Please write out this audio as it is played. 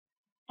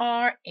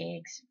Are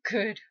eggs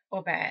good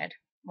or bad?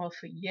 Well,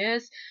 for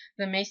years,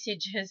 the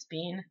message has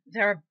been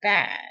they're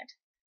bad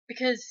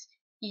because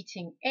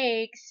eating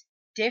eggs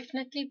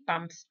definitely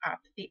bumps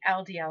up the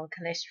LDL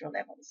cholesterol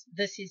levels.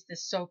 This is the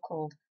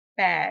so-called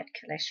bad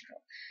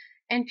cholesterol.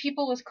 And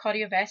people with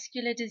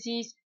cardiovascular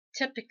disease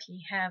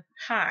typically have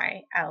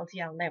high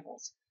LDL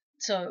levels.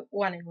 So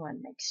 1 and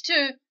 1 makes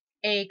 2.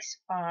 Eggs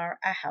are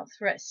a health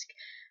risk.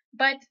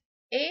 But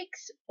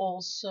eggs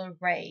also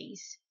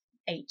raise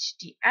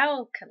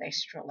HDL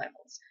cholesterol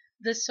levels,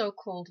 the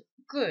so-called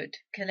good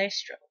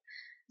cholesterol,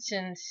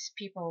 since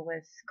people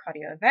with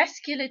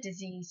cardiovascular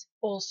disease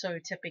also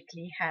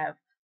typically have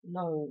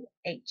low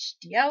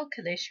HDL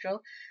cholesterol,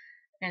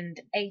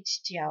 and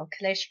HDL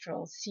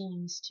cholesterol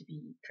seems to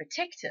be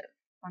protective,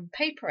 on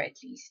paper at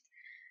least.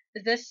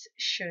 This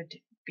should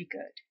be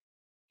good.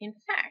 In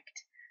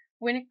fact,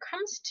 when it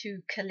comes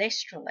to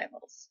cholesterol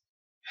levels,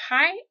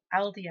 high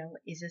LDL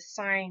is a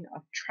sign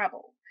of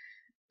trouble,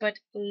 but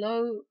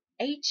low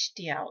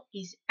HDL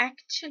is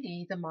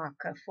actually the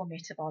marker for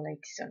metabolic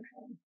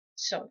syndrome.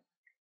 So,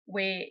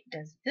 where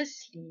does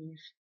this leave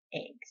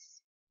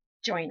eggs?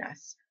 Join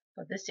us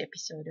for this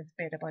episode of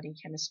Better Body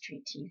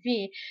Chemistry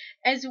TV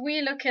as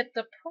we look at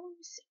the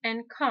pros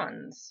and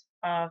cons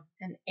of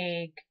an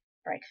egg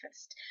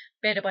breakfast.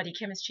 Better Body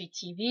Chemistry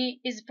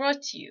TV is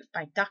brought to you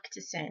by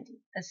Dr.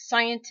 Sandy, a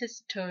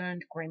scientist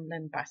turned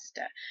gremlin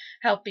buster,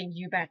 helping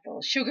you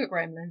battle sugar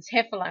gremlins,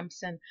 heifer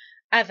lumps, and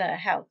other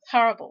health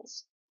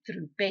horribles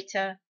through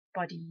better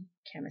body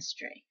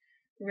chemistry.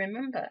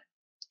 Remember,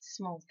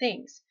 small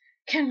things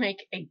can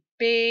make a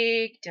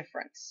big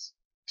difference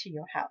to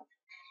your health.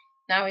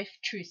 Now, if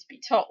truth be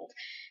told,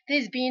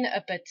 there's been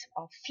a bit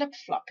of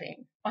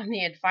flip-flopping on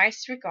the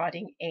advice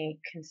regarding egg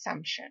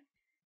consumption.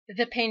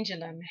 The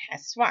pendulum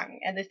has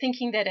swung, and the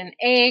thinking that an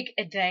egg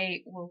a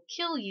day will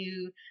kill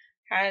you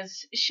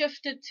has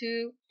shifted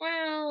to,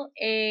 well,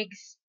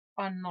 eggs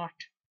are not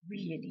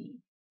really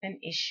an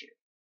issue.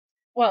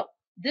 Well,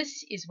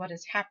 this is what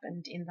has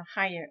happened in the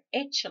higher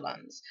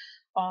echelons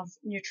of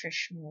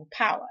nutritional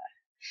power.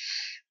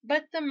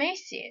 But the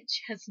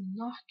message has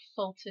not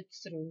filtered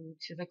through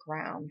to the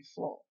ground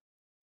floor.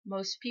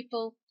 Most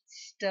people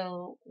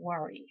still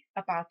worry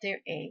about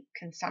their egg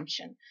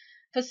consumption.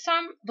 For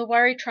some, the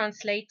worry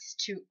translates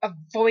to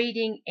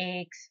avoiding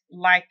eggs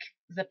like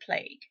the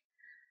plague.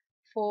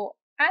 For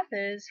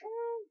others,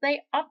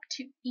 they opt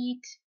to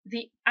eat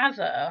the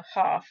other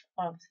half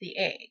of the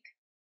egg.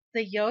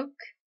 The yolk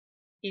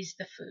is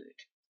the food.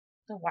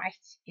 The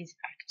white is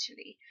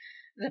actually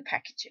the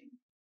packaging.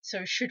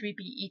 So should we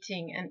be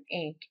eating an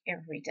egg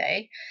every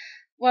day?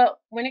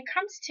 Well, when it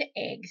comes to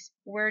eggs,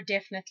 we're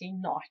definitely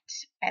not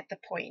at the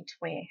point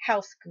where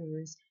health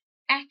gurus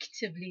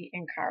actively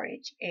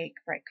encourage egg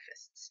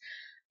breakfasts.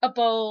 A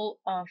bowl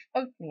of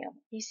oatmeal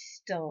is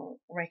still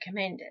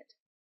recommended.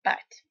 But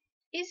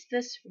is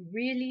this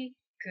really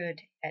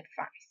good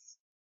advice?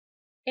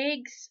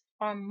 Eggs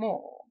are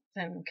more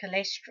than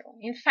cholesterol.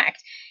 In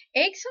fact,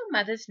 eggs are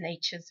Mother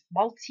Nature's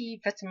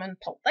multivitamin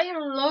pill. They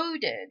are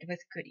loaded with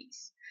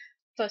goodies.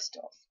 First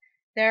off,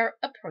 they're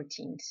a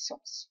protein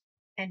source,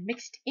 and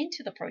mixed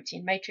into the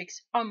protein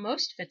matrix are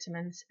most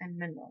vitamins and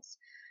minerals,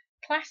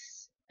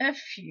 plus a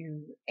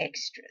few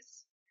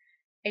extras.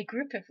 A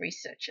group of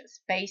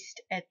researchers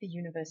based at the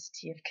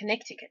University of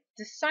Connecticut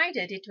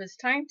decided it was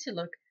time to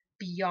look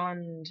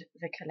beyond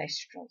the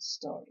cholesterol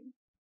story.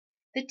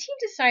 The team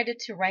decided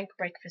to rank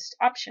breakfast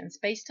options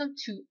based on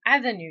 2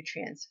 other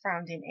nutrients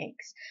found in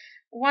eggs.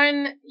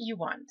 One you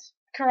want,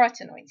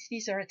 carotenoids.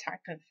 These are a type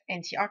of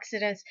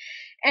antioxidants.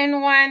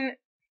 And one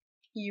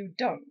you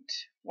don't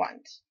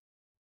want.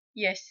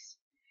 Yes,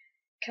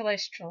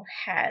 cholesterol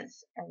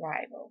has a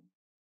rival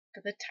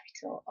for the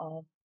title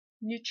of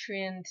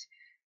nutrient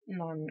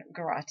non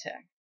grata.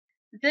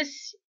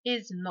 This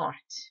is not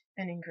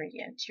an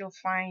ingredient you'll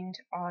find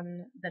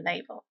on the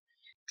label.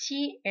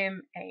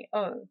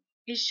 TMAO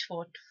is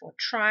short for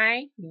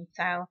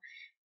trimethylamine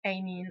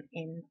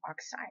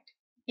oxide.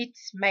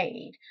 It's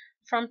made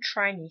from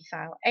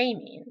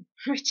trimethylamine,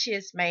 which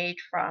is made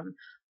from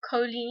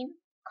choline,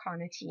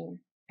 carnitine,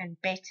 and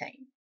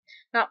betaine.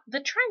 Now,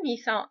 the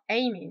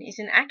trimethylamine is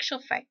in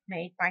actual fact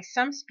made by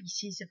some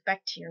species of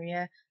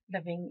bacteria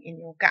living in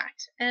your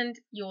gut, and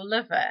your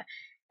liver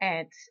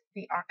adds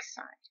the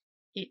oxide.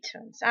 It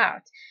turns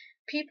out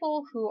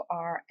people who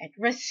are at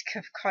risk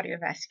of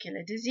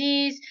cardiovascular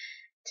disease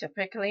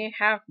typically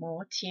have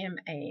more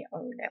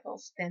TMAO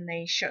levels than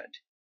they should.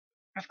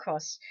 Of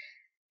course,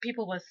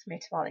 people with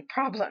metabolic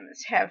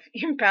problems have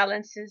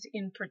imbalances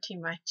in pretty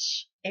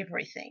much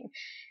everything.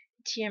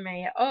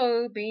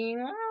 TMAO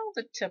being, well,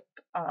 the tip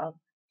of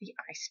the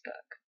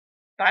iceberg.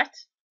 But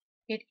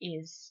it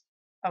is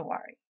a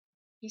worry,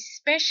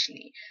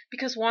 especially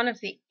because one of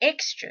the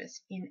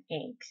extras in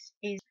eggs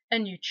is a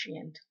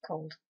nutrient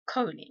called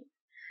choline.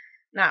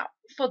 Now,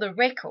 for the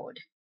record,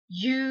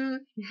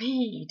 you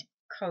need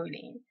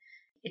choline.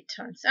 It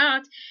turns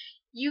out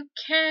you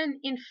can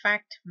in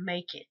fact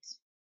make it,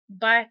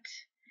 but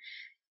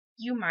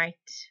you might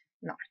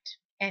not.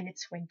 And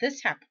it's when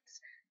this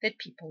happens that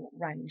people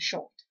run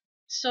short.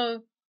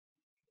 So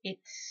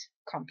it's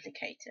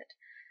complicated.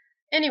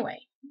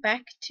 Anyway,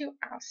 back to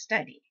our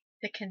study.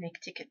 The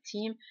Connecticut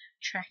team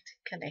tracked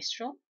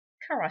cholesterol,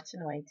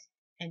 carotenoids,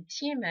 and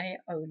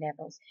TMAO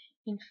levels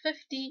in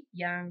 50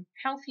 young,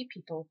 healthy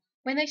people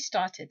when they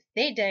started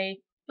their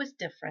day with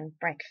different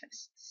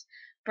breakfasts.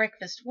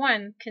 Breakfast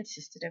 1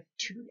 consisted of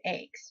 2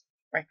 eggs.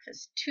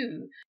 Breakfast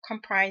 2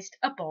 comprised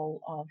a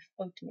bowl of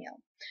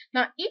oatmeal.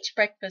 Now, each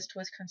breakfast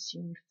was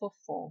consumed for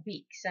 4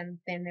 weeks, and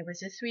then there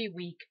was a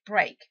 3-week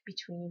break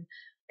between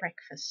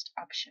breakfast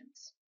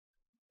options.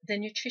 The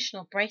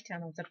nutritional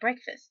breakdown of the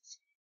breakfasts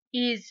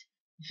is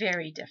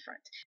very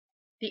different.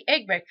 The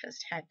egg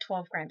breakfast had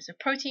 12 grams of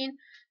protein,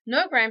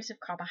 no grams of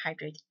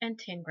carbohydrate, and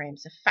 10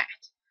 grams of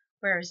fat,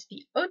 whereas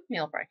the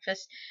oatmeal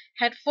breakfast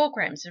had 4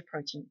 grams of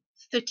protein,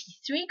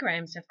 33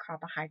 grams of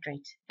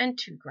carbohydrate, and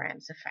 2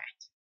 grams of fat.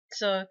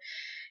 So,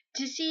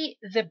 to see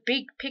the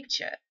big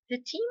picture, the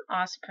team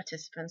asked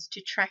participants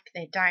to track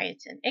their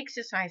diet and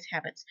exercise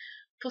habits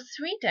for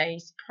 3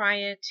 days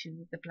prior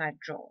to the blood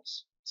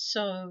draws.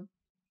 So,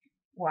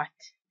 what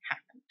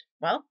happened?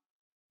 Well,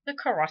 the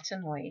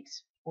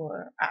carotenoids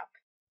were up.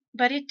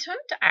 But it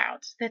turned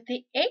out that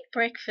the egg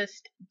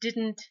breakfast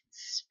didn't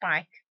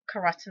spike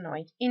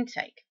carotenoid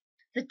intake.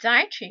 The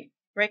dietary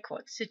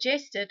records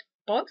suggested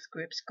both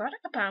groups got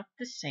about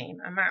the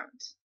same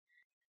amount.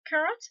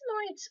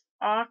 Carotenoids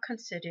are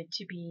considered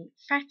to be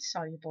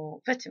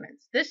fat-soluble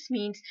vitamins. This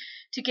means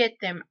to get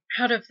them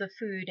out of the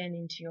food and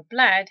into your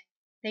blood,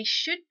 they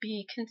should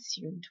be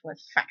consumed with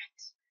fat.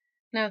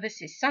 Now,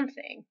 this is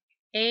something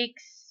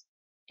eggs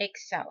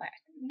excel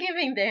at,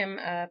 giving them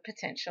a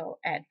potential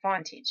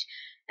advantage.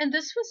 And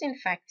this was in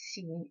fact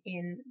seen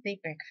in the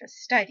breakfast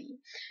study.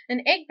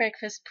 An egg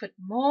breakfast put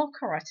more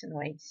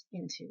carotenoids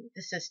into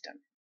the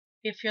system.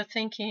 If you're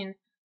thinking,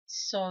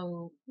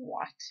 so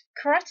what?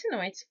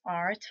 Carotenoids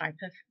are a type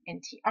of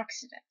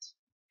antioxidant,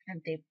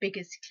 and their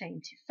biggest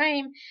claim to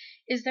fame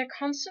is they're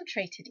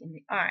concentrated in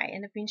the eye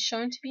and have been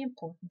shown to be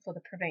important for the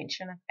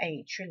prevention of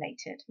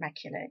age-related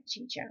macular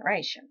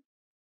degeneration.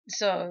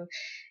 So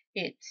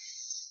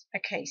it's a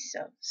case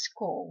of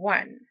score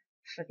 1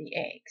 for the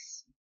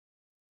eggs.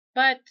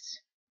 But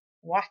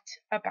what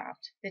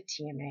about the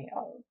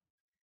TMAO?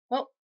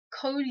 Well,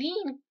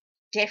 choline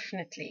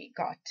definitely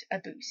got a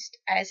boost.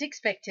 As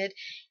expected,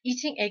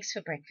 eating eggs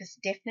for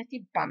breakfast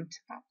definitely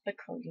bumped up the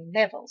choline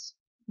levels.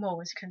 More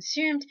was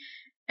consumed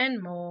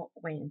and more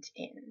went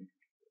in.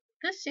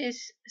 This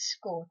is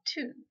score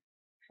 2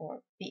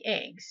 for the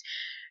eggs.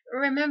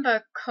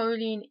 Remember,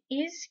 choline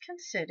is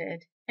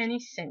considered an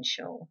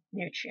essential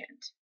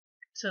nutrient.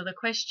 So the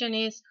question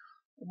is,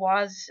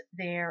 was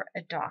there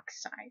a dark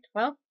side?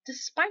 Well,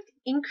 despite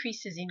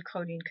increases in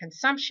choline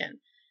consumption,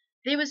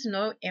 there was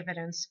no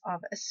evidence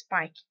of a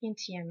spike in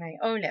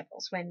TMAO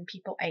levels when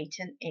people ate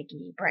an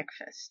eggy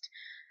breakfast.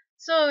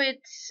 So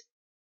it's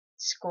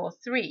score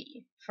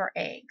 3 for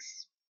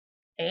eggs.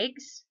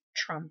 Eggs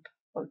trump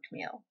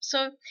oatmeal.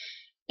 So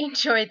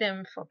enjoy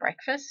them for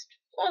breakfast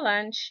or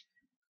lunch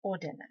or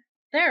dinner.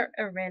 They're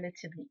a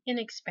relatively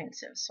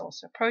inexpensive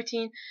source of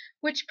protein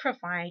which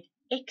provide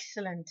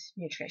excellent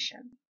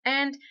nutrition,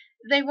 and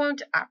they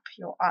won't up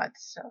your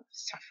odds of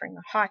suffering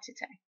a heart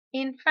attack.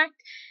 In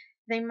fact,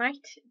 they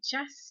might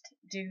just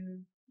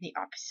do the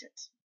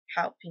opposite,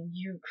 helping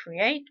you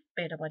create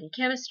better body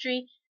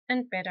chemistry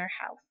and better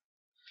health.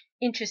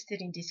 Interested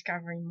in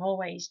discovering more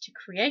ways to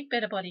create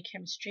better body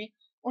chemistry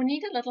or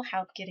need a little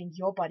help getting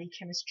your body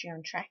chemistry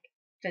on track?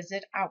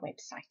 Visit our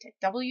website at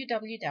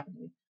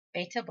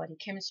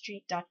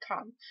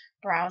www.betterbodychemistry.com,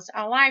 browse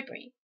our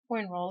library, or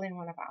enroll in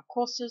one of our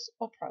courses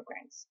or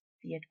programs.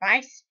 The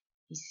advice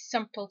is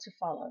simple to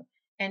follow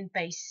and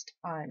based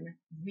on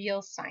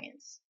real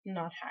science,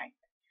 not hype.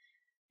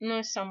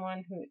 Know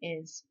someone who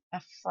is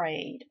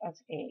afraid of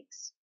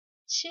eggs.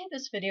 Share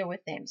this video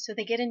with them so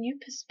they get a new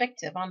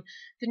perspective on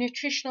the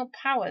nutritional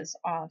powers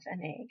of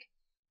an egg.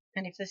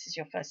 And if this is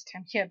your first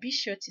time here, be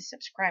sure to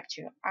subscribe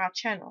to our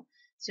channel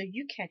so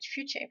you catch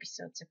future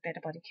episodes of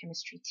Better Body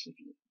Chemistry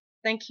TV.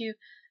 Thank you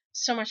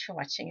so much for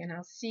watching, and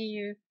I'll see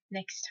you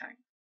next time.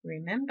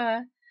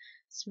 Remember,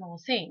 small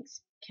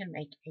things can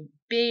make a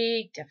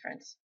big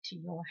difference to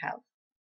your health.